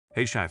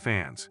Hey Shy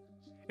fans!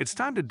 It's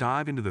time to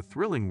dive into the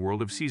thrilling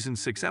world of Season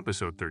 6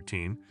 Episode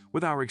 13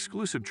 with our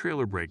exclusive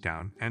trailer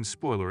breakdown and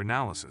spoiler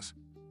analysis.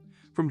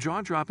 From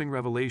jaw-dropping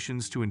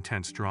revelations to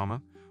intense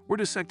drama, we're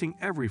dissecting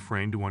every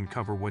frame to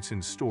uncover what's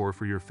in store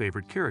for your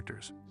favorite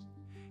characters.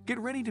 Get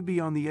ready to be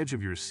on the edge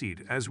of your seat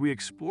as we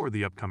explore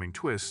the upcoming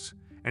twists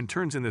and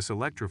turns in this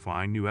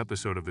electrifying new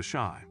episode of The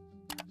Chi.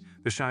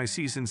 The Chi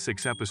Season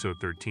 6 Episode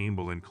 13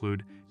 will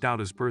include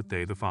Douta's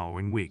birthday the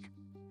following week.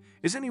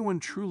 Is anyone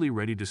truly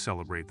ready to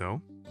celebrate,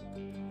 though?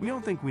 We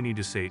don't think we need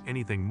to say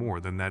anything more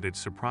than that it's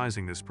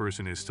surprising this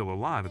person is still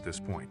alive at this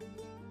point.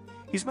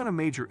 He's been a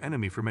major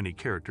enemy for many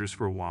characters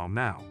for a while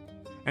now,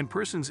 and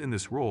persons in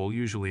this role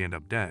usually end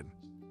up dead.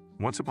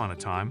 Once upon a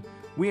time,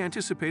 we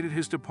anticipated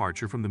his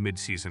departure from the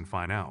mid-season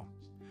finale,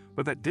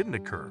 but that didn't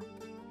occur.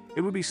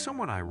 It would be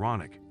somewhat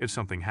ironic if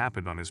something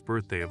happened on his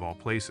birthday of all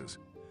places,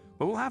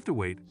 but we'll have to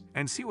wait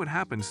and see what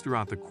happens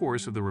throughout the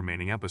course of the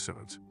remaining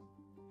episodes.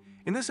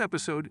 In this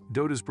episode,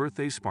 Douta's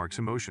birthday sparks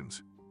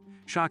emotions.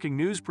 Shocking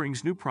news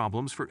brings new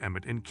problems for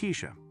Emmett and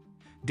Keisha.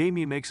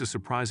 Damien makes a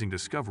surprising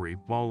discovery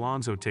while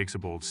Alonzo takes a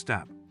bold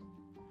step.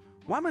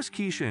 Why must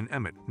Keisha and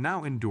Emmett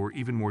now endure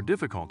even more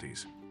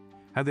difficulties?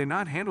 Have they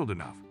not handled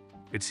enough?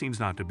 It seems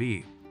not to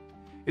be.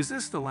 Is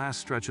this the last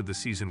stretch of the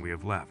season we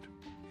have left?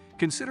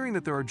 Considering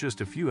that there are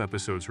just a few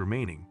episodes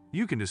remaining,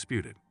 you can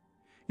dispute it.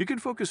 You can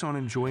focus on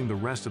enjoying the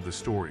rest of the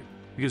story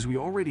because we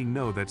already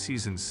know that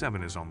Season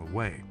 7 is on the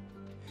way.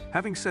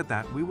 Having said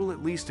that, we will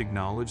at least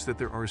acknowledge that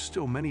there are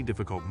still many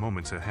difficult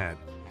moments ahead,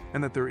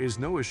 and that there is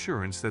no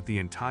assurance that the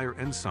entire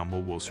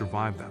ensemble will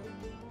survive them.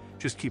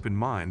 Just keep in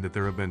mind that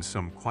there have been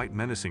some quite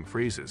menacing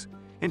phrases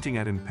hinting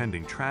at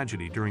impending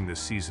tragedy during this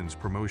season's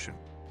promotion.